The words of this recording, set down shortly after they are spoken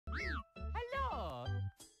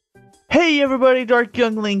Hey everybody, Dark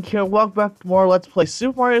Young Link here. Welcome back to more Let's Play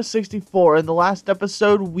Super Mario 64. In the last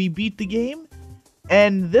episode, we beat the game,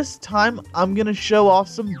 and this time, I'm gonna show off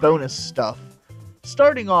some bonus stuff.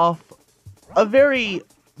 Starting off, a very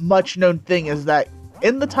much known thing is that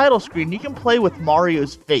in the title screen, you can play with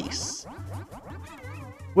Mario's face,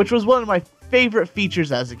 which was one of my favorite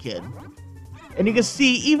features as a kid. And you can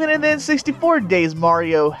see, even in the N64 days,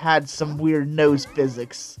 Mario had some weird nose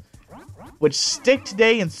physics, which stick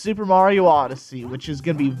today in Super Mario Odyssey, which is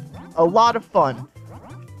going to be a lot of fun.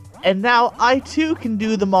 And now I too can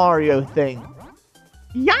do the Mario thing.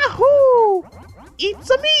 Yahoo! It's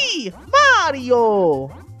a me,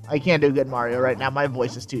 Mario! I can't do good Mario right now, my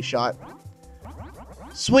voice is too shot.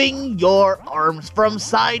 Swing your arms from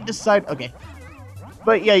side to side. Okay.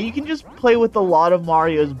 But yeah, you can just play with a lot of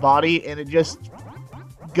Mario's body and it just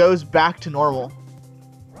goes back to normal.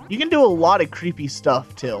 You can do a lot of creepy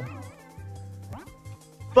stuff too.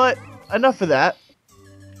 But enough of that.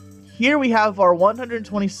 Here we have our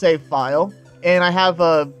 120 save file, and I have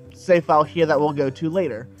a save file here that we'll go to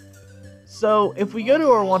later. So if we go to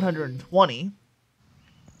our 120,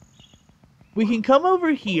 we can come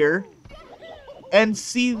over here and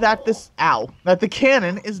see that that the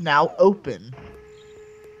cannon is now open,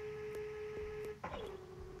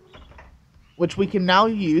 which we can now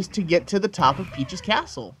use to get to the top of Peach's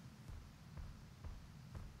castle.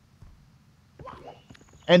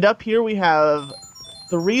 And up here we have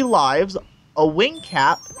 3 lives, a wing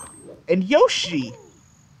cap, and Yoshi.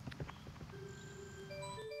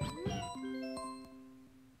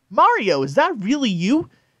 Mario, is that really you?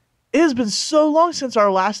 It has been so long since our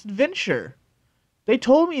last adventure. They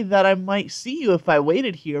told me that I might see you if I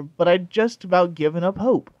waited here, but I'd just about given up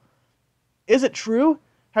hope. Is it true?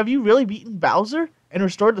 Have you really beaten Bowser and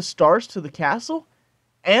restored the stars to the castle?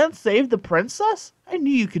 And saved the princess? I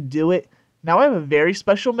knew you could do it. Now I have a very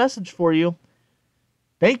special message for you.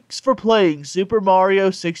 Thanks for playing Super Mario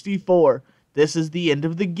 64. This is the end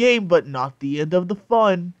of the game, but not the end of the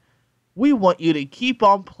fun. We want you to keep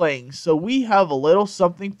on playing, so we have a little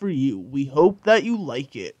something for you. We hope that you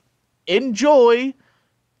like it. Enjoy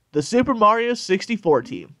the Super Mario 64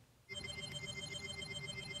 team.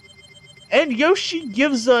 And Yoshi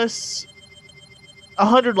gives us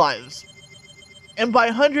 100 lives. And by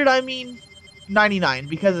 100, I mean 99,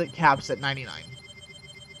 because it caps at 99.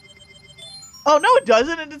 Oh, no it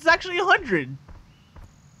doesn't, and it's actually 100.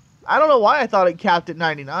 I don't know why I thought it capped at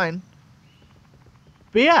 99.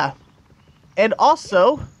 But yeah. And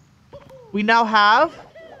also, we now have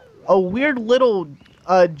a weird little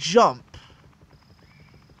jump.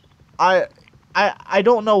 I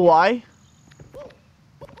don't know why.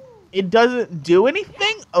 It doesn't do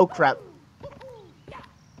anything? Oh crap.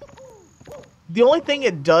 The only thing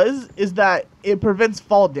it does is that it prevents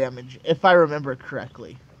fall damage, if I remember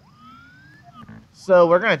correctly. So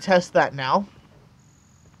we're going to test that now.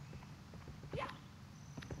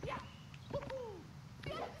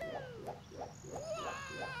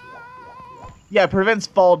 Yeah, it prevents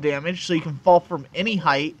fall damage, so you can fall from any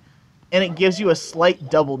height, and it gives you a slight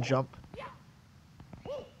double jump.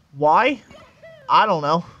 Why? I don't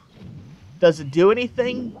know. Does it do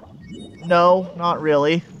anything? No, not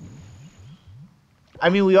really. I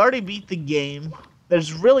mean, we already beat the game.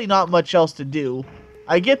 There's really not much else to do.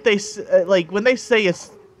 I get like when they say it's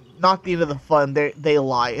not the end of the fun, they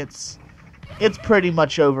lie. It's pretty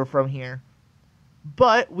much over from here.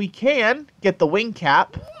 But we can get the wing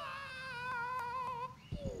cap.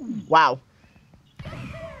 Wow.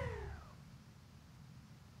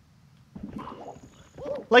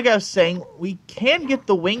 Like I was saying, we can get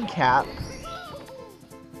the wing cap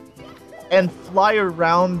and fly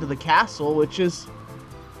around the castle, which is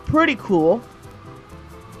pretty cool.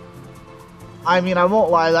 I mean, I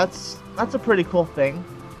won't lie, that's a pretty cool thing.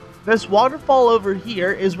 This waterfall over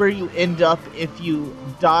here is where you end up if you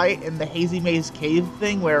die in the Hazy Maze cave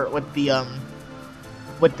thing, where with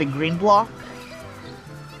the green block.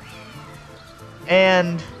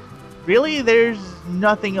 And really, there's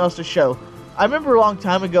nothing else to show. I remember a long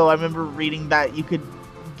time ago, I remember reading that you could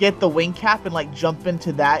get the wing cap and like jump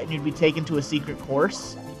into that and you'd be taken to a secret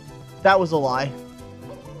course. That was a lie.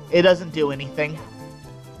 It doesn't do anything.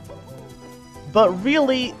 But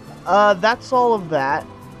really, that's all of that.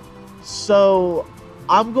 So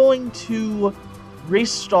I'm going to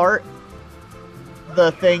restart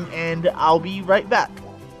the thing and I'll be right back.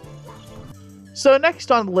 So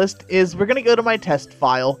next on the list is we're going to go to my test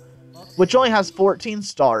file, which only has 14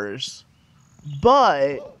 stars.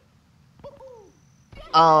 But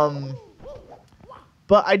I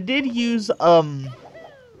did use a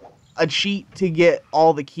cheat to get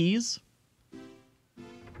all the keys.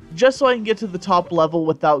 just so I can get to the top level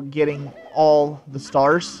without getting all the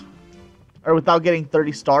stars, or without getting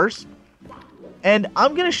 30 stars. And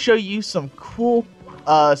I'm gonna show you some cool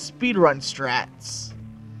speedrun strats,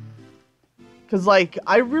 cause like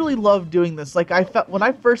I really love doing this. Like when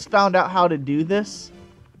I first found out how to do this,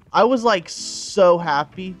 I was like so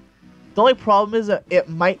happy. The only problem is that it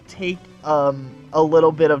might take a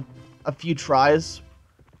little bit of a few tries,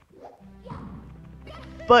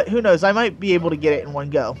 but who knows? I might be able to get it in one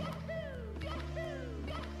go.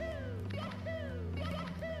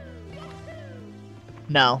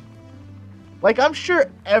 No. Like, I'm sure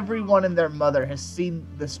everyone and their mother has seen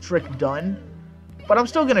this trick done, but I'm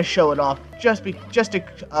still gonna show it off just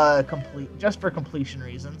for completion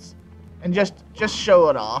reasons, and just show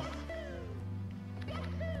it off.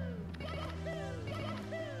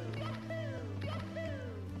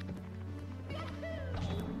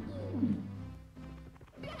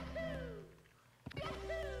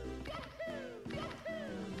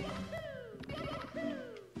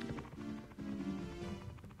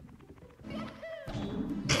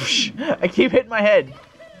 I keep hitting my head.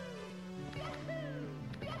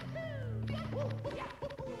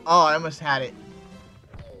 Oh, I almost had it.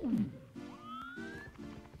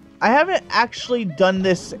 I haven't actually done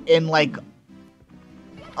this in like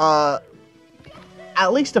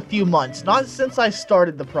at least a few months, not since I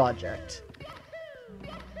started the project.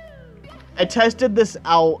 I tested this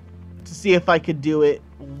out to see if I could do it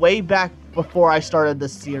way back before I started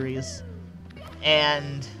this series,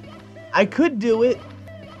 and I could do it.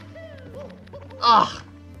 Ah,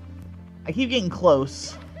 I keep getting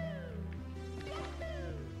close.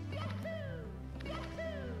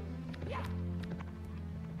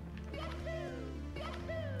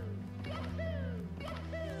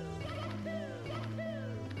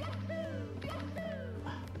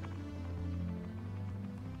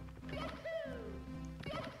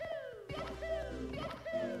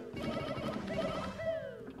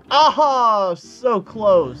 Ah, so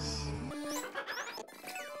close.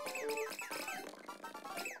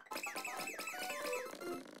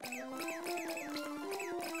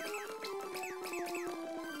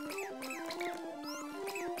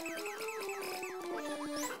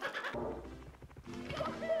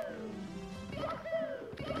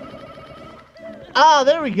 Ah,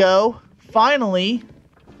 there we go. Finally.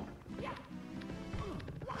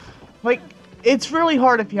 Like, it's really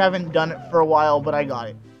hard if you haven't done it for a while, but I got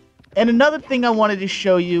it. And another thing I wanted to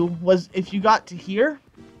show you was if you got to here,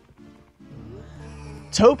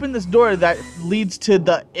 to open this door that leads to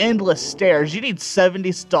the endless stairs, you need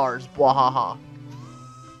 70 stars. Bwahaha.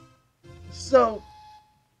 So,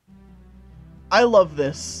 I love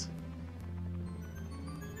this.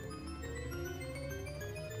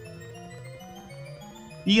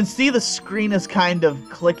 You can see the screen is kind of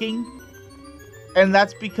clicking, and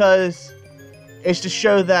that's because it's to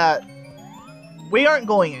show that we aren't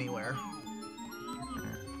going anywhere.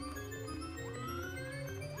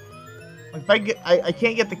 If I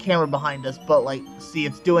can't get the camera behind us, but like, see,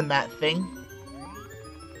 it's doing that thing,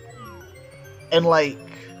 and like,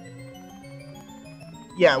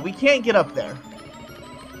 yeah, we can't get up there.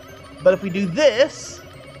 But if we do this,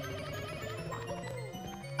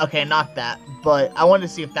 okay, not that, but I wanted to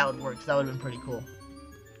see if that would work, because that would have been pretty cool.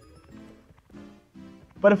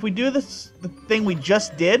 But if we do this, the thing we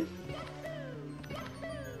just did,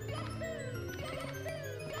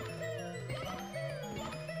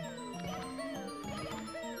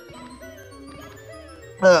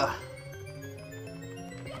 oh.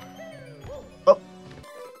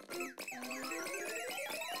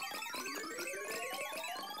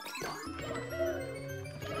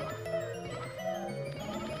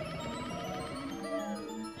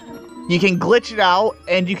 You can glitch it out,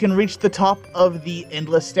 and you can reach the top of the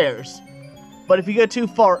endless stairs. But if you go too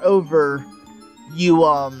far over, you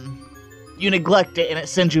neglect it, and it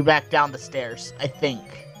sends you back down the stairs, I think.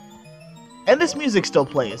 And this music still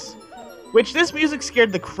plays. Which, this music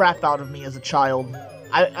scared the crap out of me as a child.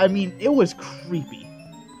 I mean, it was creepy.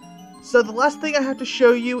 So the last thing I have to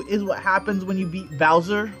show you is what happens when you beat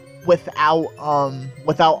Bowser without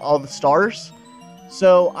all the stars.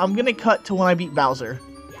 So I'm gonna cut to when I beat Bowser.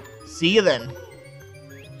 See you then.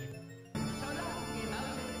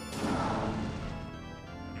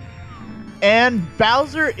 And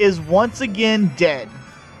Bowser is once again dead.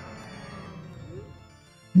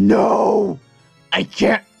 No! I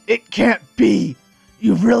can't. It can't be.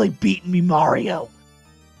 You've really beaten me, Mario.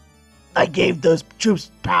 I gave those troops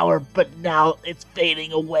power, but now it's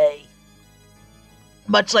fading away.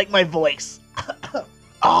 Much like my voice.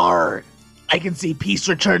 Arrgh. I can see peace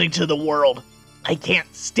returning to the world. I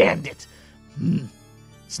can't stand it.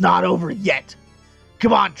 It's not over yet.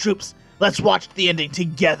 Come on, troops. Let's watch the ending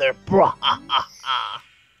together. Brah.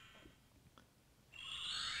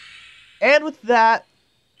 And with that,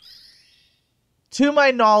 to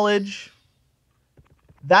my knowledge,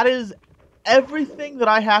 that is everything that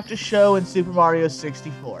I have to show in Super Mario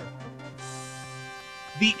 64.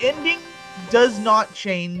 The ending does not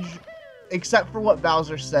change, except for what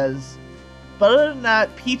Bowser says. But other than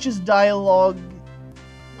that, Peach's dialogue...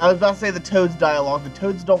 I was about to say the Toad's dialogue. The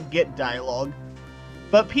Toads don't get dialogue.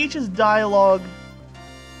 But Peach's dialogue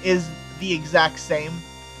is the exact same.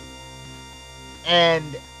 And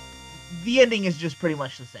the ending is just pretty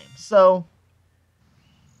much the same. So,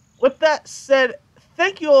 with that said,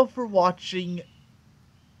 thank you all for watching.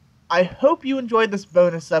 I hope you enjoyed this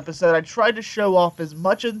bonus episode. I tried to show off as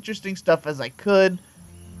much interesting stuff as I could,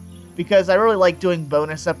 because I really like doing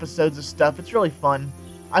bonus episodes of stuff. It's really fun.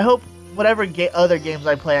 I hope whatever other games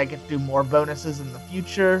I play, I get to do more bonuses in the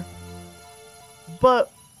future.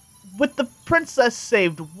 But with the princess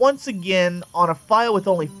saved once again on a file with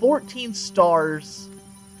only 14 stars,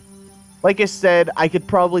 like I said, I could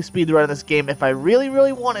probably speedrun this game if I really,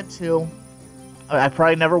 really wanted to. I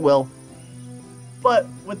probably never will. But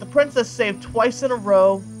with the princess saved twice in a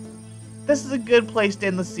row, this is a good place to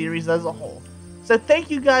end the series as a whole. So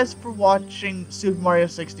thank you guys for watching Super Mario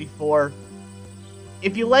 64.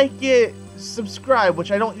 If you like it, subscribe,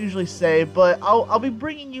 which I don't usually say, but I'll be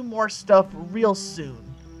bringing you more stuff real soon.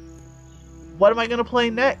 What am I going to play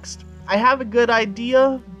next? I have a good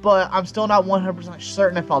idea, but I'm still not 100%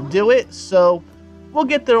 certain if I'll do it, so we'll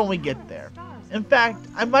get there when we get there. In fact,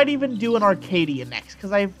 I might even do an Arcadia next,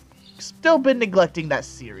 because I've still been neglecting that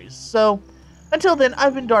series. So, until then,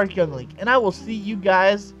 I've been Dark Young Link, and I will see you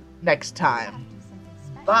guys next time.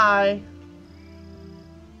 Bye!